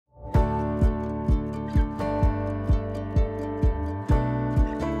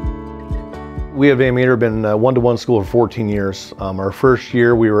We at Van Meter have been a one-to-one school for 14 years. Our first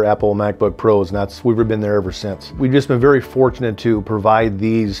year we were Apple MacBook Pros, and we've been there ever since. We've just been very fortunate to provide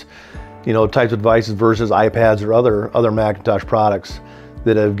these types of devices versus iPads or other Macintosh products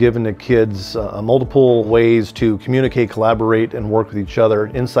that have given the kids multiple ways to communicate, collaborate, and work with each other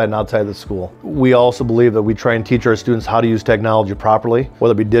inside and outside the school. We also believe that we try and teach our students how to use technology properly,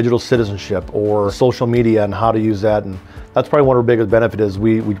 whether it be digital citizenship or social media and how to use that. And that's probably one of our biggest benefits is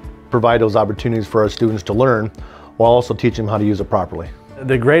we provide those opportunities for our students to learn while also teaching them how to use it properly.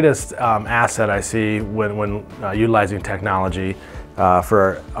 The greatest asset I see when utilizing technology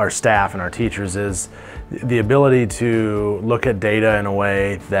for our staff and our teachers is the ability to look at data in a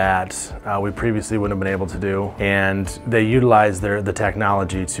way that we previously wouldn't have been able to do, and they utilize the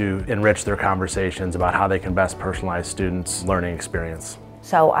technology to enrich their conversations about how they can best personalize students' learning experience.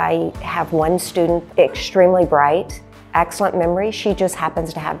 So I have one student, extremely bright, excellent memory. She just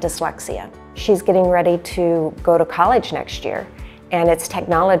happens to have dyslexia. She's getting ready to go to college next year, and it's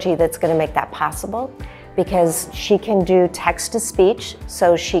technology that's going to make that possible, because she can do text-to-speech,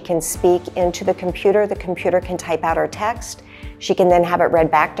 so she can speak into the computer can type out her text, she can then have it read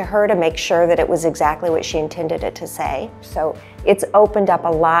back to her to make sure that it was exactly what she intended it to say. So it's opened up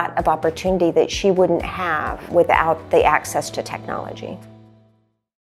a lot of opportunity that she wouldn't have without the access to technology.